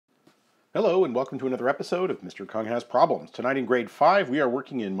Hello and welcome to another episode of Mr. Kung Has Problems. Tonight in grade 5 we are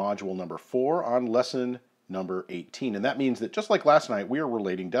working in module number 4 on lesson number 18. And that means that just like last night we are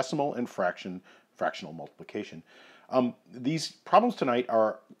relating decimal and fractional multiplication. These problems tonight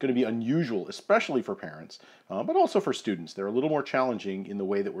are going to be unusual, especially for parents, but also for students. They're a little more challenging in the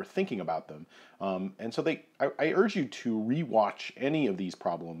way that we're thinking about them. And so I urge you to rewatch any of these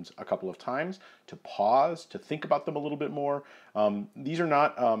problems a couple of times, to pause, to think about them a little bit more. These are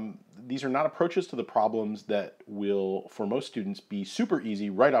not approaches to the problems that will, for most students, be super easy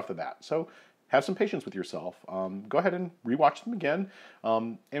right off the bat. So have some patience with yourself. Go ahead and rewatch them again,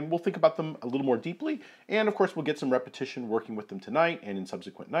 and we'll think about them a little more deeply. And of course, we'll get some repetition working with them tonight and in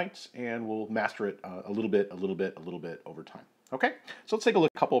subsequent nights, and we'll master it a little bit over time. Okay, so let's take a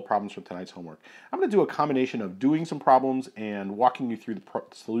look at a couple of problems from tonight's homework. I'm going to do a combination of doing some problems and walking you through the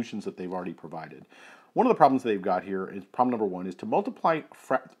solutions that they've already provided. One of the problems they've got here is problem number 1 is to multiply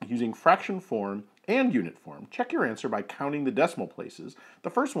using fraction form and unit form. Check your answer by counting the decimal places. The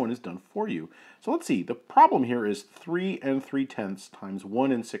first one is done for you. So let's see, the problem here is 3 3/10 times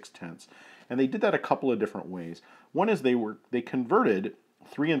 1 6/10. And they did that a couple of different ways. One is they converted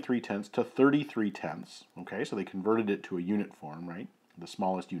 3 3/10 to 33/10. Okay, so they converted it to a unit form, right? The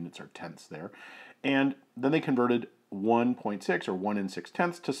smallest units are tenths there. And then they converted 1.6 or 1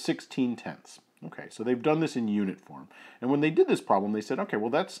 6/10 to 16/10. Okay, so they've done this in unit form. And when they did this problem, they said, okay,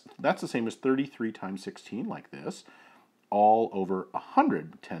 well, that's the same as 33 times 16, like this, all over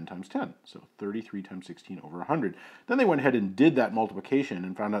 100, 10 times 10. So 33 times 16 over 100. Then they went ahead and did that multiplication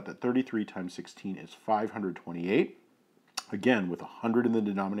and found out that 33 times 16 is 528, again, with 100 in the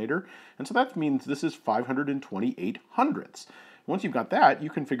denominator. And so that means this is 528 hundredths. Once you've got that,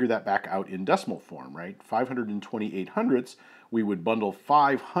 you can figure that back out in decimal form, right? 528 hundredths, we would bundle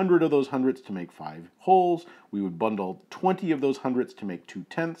 500 of those hundredths to make 5 wholes. We would bundle 20 of those hundredths to make 2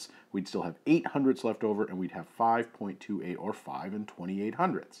 tenths. We'd still have 8 hundredths left over, and we'd have 5.28 or 5 28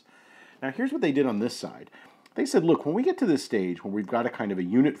 hundredths. Now here's what they did on this side. They said, look, when we get to this stage where we've got a kind of a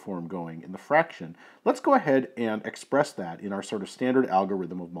unit form going in the fraction, let's go ahead and express that in our sort of standard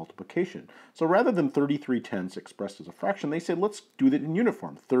algorithm of multiplication. So rather than 33/10 expressed as a fraction, they said, let's do that in unit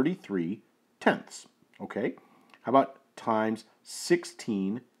form, 33/10. Okay? How about times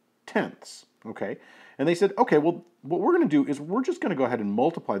 16/10? Okay? And they said, okay, well, what we're going to do is we're just going to go ahead and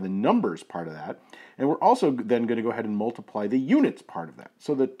multiply the numbers part of that, and we're also then going to go ahead and multiply the units part of that.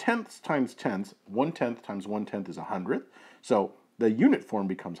 So the tenths times tenths, 1/10 times 1/10 is 100th, so the unit form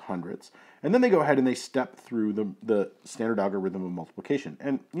becomes hundredths, and then they go ahead and they step through the standard algorithm of multiplication.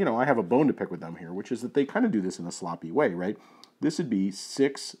 And, you know, I have a bone to pick with them here, which is that they kind of do this in a sloppy way, right? This would be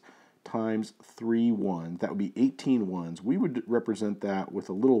 6 times 3 ones, that would be 18 ones. We would represent that with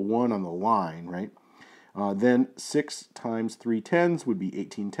a little 1 on the line, right? Then 6 times 3 tens would be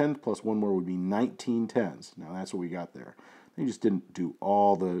 18 tens, plus 1 more would be 19 tens. Now that's what we got there. They just didn't do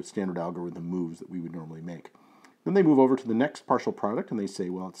all the standard algorithm moves that we would normally make. Then they move over to the next partial product and they say,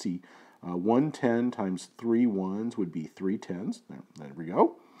 well, let's see, 110 times 3 ones would be 3 tens. There we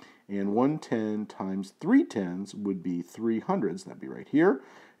go. And 110 times 3 tens would be 3 hundredths. That'd be right here.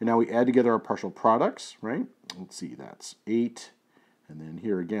 And now we add together our partial products, right? Let's see, that's 8. And then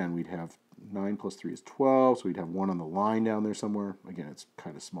here again, we'd have 9 plus 3 is 12, so we'd have 1 on the line down there somewhere. Again, it's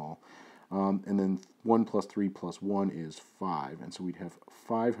kind of small. And then 1 plus 3 plus 1 is 5, and so we'd have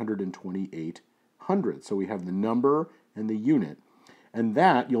 528 hundredths. So we have the number and the unit. And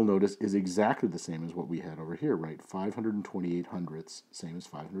that, you'll notice, is exactly the same as what we had over here, right? 528 hundredths, same as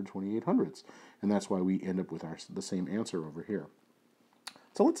 528 hundredths. And that's why we end up with the same answer over here.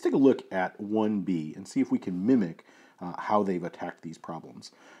 So let's take a look at 1b and see if we can mimic how they've attacked these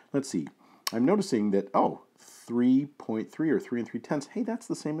problems. Let's see. I'm noticing that, 3.3 or 3 3/10, hey, that's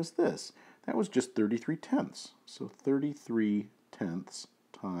the same as this. That was just 33/10. So 33/10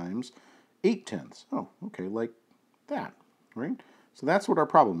 times 8/10. Oh, okay, like that, right? So that's what our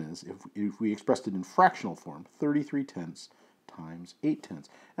problem is if we expressed it in fractional form, 33/10 times 8/10.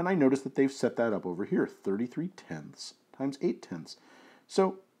 And I notice that they've set that up over here, 33/10 times 8/10.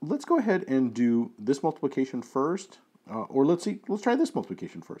 So let's go ahead and do this multiplication first. Or let's try this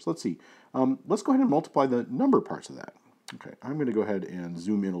multiplication first. Let's see. Let's go ahead and multiply the number parts of that. Okay, I'm going to go ahead and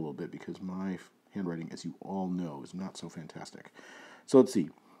zoom in a little bit because my handwriting, as you all know, is not so fantastic. So let's see.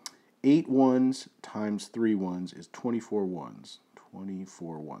 8 ones times 3 ones is 24 ones.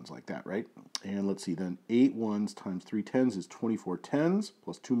 24 ones, like that, right? And let's see, then 8 ones times 3 tens is 24 tens,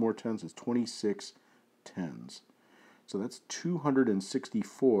 plus 2 more tens is 26 tens. So that's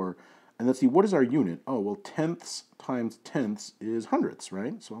 264. And let's see, what is our unit? Oh, well, tenths times tenths is hundredths,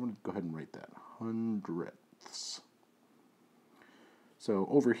 right? So I'm going to go ahead and write that, hundredths. So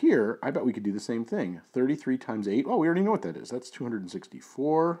over here, I bet we could do the same thing. 33 times 8, oh, we already know what that is. That's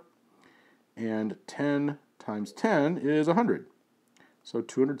 264. And 10 times 10 is 100. So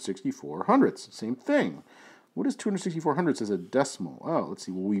 264 hundredths, same thing. What is 264 hundredths as a decimal? Oh, let's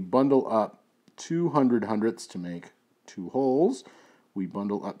see. Well, we bundle up 200 hundredths to make 2 wholes. We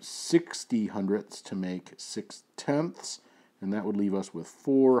bundle up 60 hundredths to make 6 tenths. And that would leave us with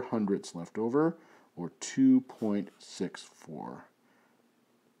 4 hundredths left over, or 2.64.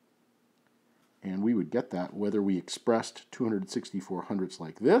 And we would get that whether we expressed 264 hundredths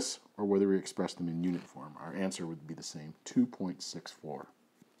like this, or whether we expressed them in unit form. Our answer would be the same, 2.64.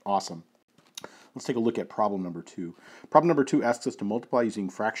 Awesome. Let's take a look at problem number 2. Problem number 2 asks us to multiply using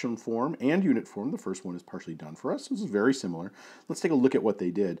fraction form and unit form. The first one is partially done for us. This is very similar. Let's take a look at what they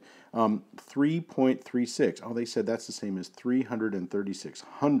did. 3.36. Oh, they said that's the same as 336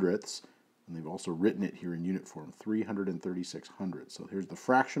 hundredths. And they've also written it here in unit form, 336 hundredths. So here's the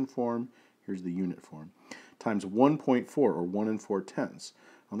fraction form. Here's the unit form. Times 1.4, or 1 4/10.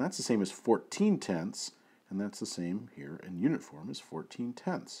 Well, that's the same as 14 tenths. And that's the same here in unit form as 14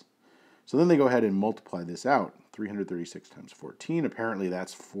 tenths. So then they go ahead and multiply this out. 336 times 14, apparently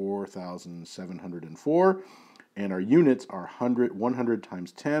that's 4,704. And our units are 100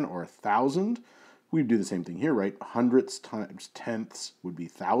 times 10, or 1,000. We'd do the same thing here, right? Hundredths times tenths would be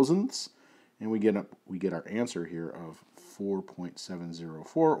thousandths. And we get our answer here of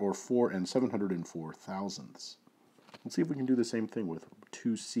 4.704, or 4 704 thousandths. Let's see if we can do the same thing with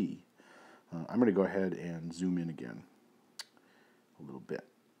 2c. I'm going to go ahead and zoom in again a little bit.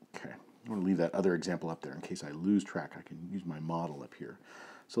 Okay. I'm going to leave that other example up there in case I lose track. I can use my model up here.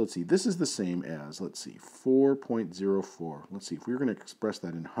 So let's see. This is the same as, let's see, 4.04. Let's see. If we were going to express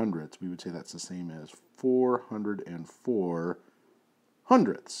that in hundredths, we would say that's the same as 404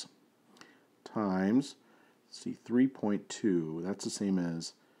 hundredths times, let's see, 3.2. That's the same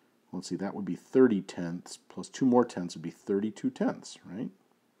as, let's see, that would be 30 tenths plus 2 more tenths would be 32 tenths, right?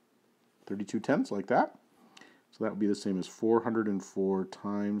 32 tenths, like that. So that would be the same as 404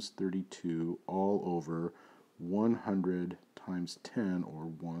 times 32 all over 100 times 10, or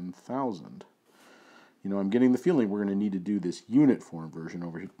 1,000. You know, I'm getting the feeling we're going to need to do this unit form version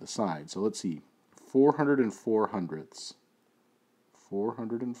over here to the side. So let's see, 404 hundredths,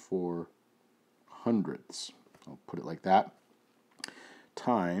 404 hundredths, I'll put it like that,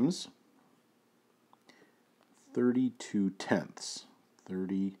 times 32 tenths,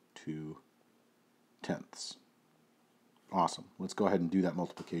 32 tenths. Awesome. Let's go ahead and do that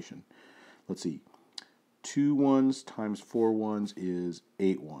multiplication. Let's see. 2 ones times 4 ones is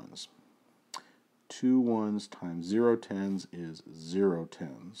 8 ones. 2 ones times 0 tens is 0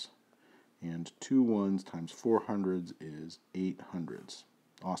 tens. And 2 ones times 4 hundreds is 8 hundreds.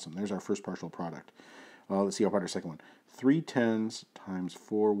 Awesome. There's our first partial product. Let's see how about our second one. 3 tens times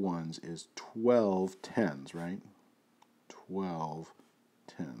 4 ones is 12 tens, right? 12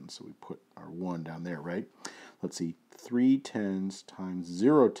 tens. So we put our 1 down there, right? Let's see. 3 tens times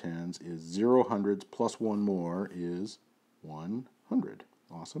 0 tens is 0 hundreds plus 1 more is 100.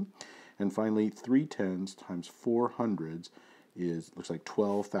 Awesome. And finally, 3 tens times 4 hundreds is, looks like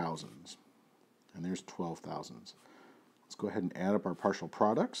 12 thousands. And there's 12 thousands. Let's go ahead and add up our partial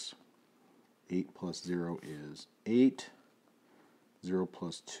products. 8 plus 0 is 8. 0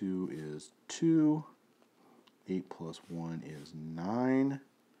 plus 2 is 2. 8 plus 1 is 9.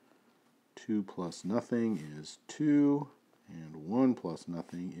 2 plus nothing is 2. And 1 plus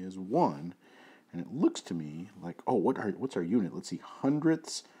nothing is 1. And it looks to me like, oh, what's our unit? Let's see,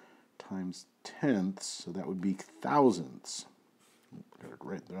 hundredths times tenths, so that would be thousandths. Got to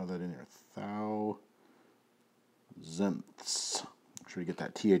write that in there. Thousandths. Make sure you get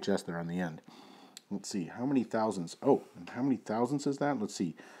that THS there on the end. Let's see, how many thousands? Oh, and how many thousandths is that? Let's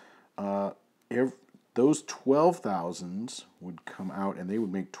see. Those 12 thousands would come out, and they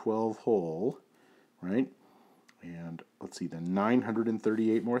would make 12 whole, right? And let's see, then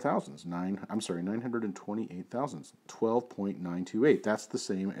 938 more thousands. 928 thousandths. 12.928. That's the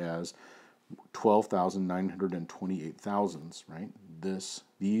same as 12,928 thousandths, right?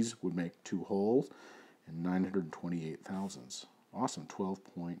 These would make 2 wholes and 928 thousandths. Awesome,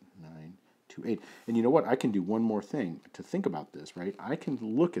 12.928. And you know what? I can do one more thing to think about this, right? I can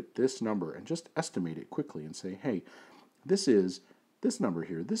look at this number and just estimate it quickly and say, hey, this number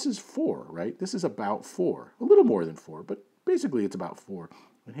here, this is 4, right? This is about 4. A little more than 4, but basically it's about 4.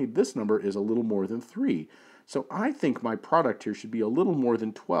 And hey, this number is a little more than 3. So I think my product here should be a little more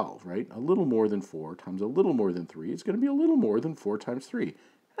than 12, right? A little more than 4 times a little more than 3 is going to be a little more than 4 times 3.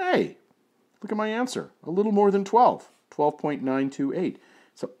 Hey, look at my answer. A little more than 12. 12.928.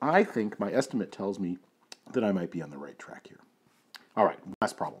 So I think my estimate tells me that I might be on the right track here. All right,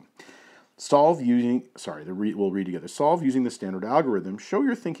 last problem. Solve using, we'll read together. Solve using the standard algorithm. Show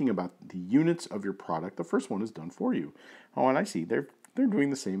your thinking about the units of your product. The first one is done for you. Oh, and I see they're doing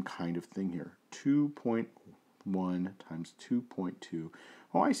the same kind of thing here. 2.1 times 2.2.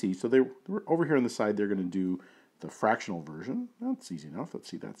 Oh, I see. So they're over here on the side, they're going to do the fractional version. That's easy enough. Let's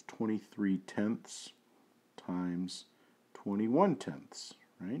see, that's 23 tenths times 21 tenths,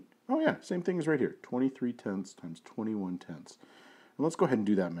 right? Oh yeah, same thing as right here. 23 tenths times 21 tenths. And let's go ahead and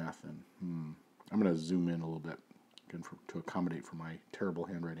do that math then. I'm going to zoom in a little bit again to accommodate for my terrible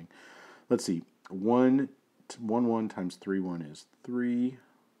handwriting. Let's see. 1 times 3 1 is 3.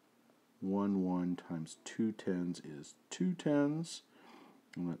 1 times 2 tens is 2 tens.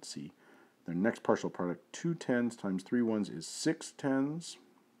 And let's see. The next partial product, 2 tens times 3 ones is 6 tens.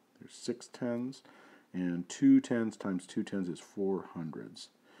 There's 6 tens. And 2 tens times 2 tens is 4 hundreds.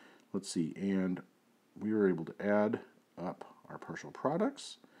 Let's see. And we were able to add up our partial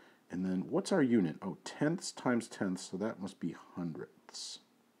products. And then what's our unit? Oh, tenths times tenths, so that must be hundredths.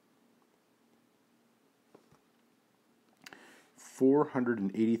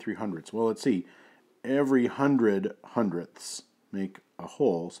 483 hundredths. Well, let's see. Every 100 hundredths make a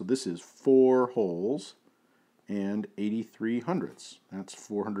whole. So this is 4 wholes and 83 hundredths. That's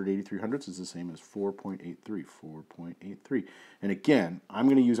 483 hundredths is the same as 4.83. 4.83. And again, I'm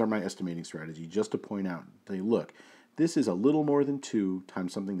going to use my estimating strategy just to point out, say, look, this is a little more than 2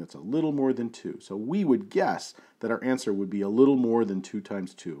 times something that's a little more than 2. So we would guess that our answer would be a little more than 2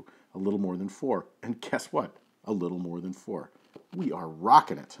 times 2, a little more than 4. And guess what? A little more than 4. We are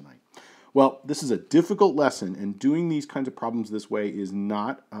rocking it tonight. Well, this is a difficult lesson, and doing these kinds of problems this way is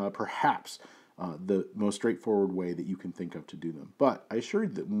not perhaps the most straightforward way that you can think of to do them. But I assure you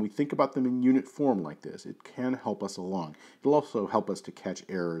that when we think about them in unit form like this, it can help us along. It'll also help us to catch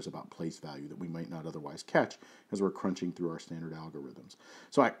errors about place value that we might not otherwise catch as we're crunching through our standard algorithms.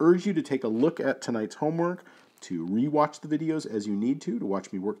 So I urge you to take a look at tonight's homework, to rewatch the videos as you need to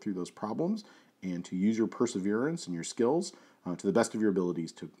watch me work through those problems, and to use your perseverance and your skills to the best of your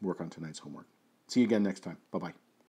abilities to work on tonight's homework. See you again next time. Bye-bye.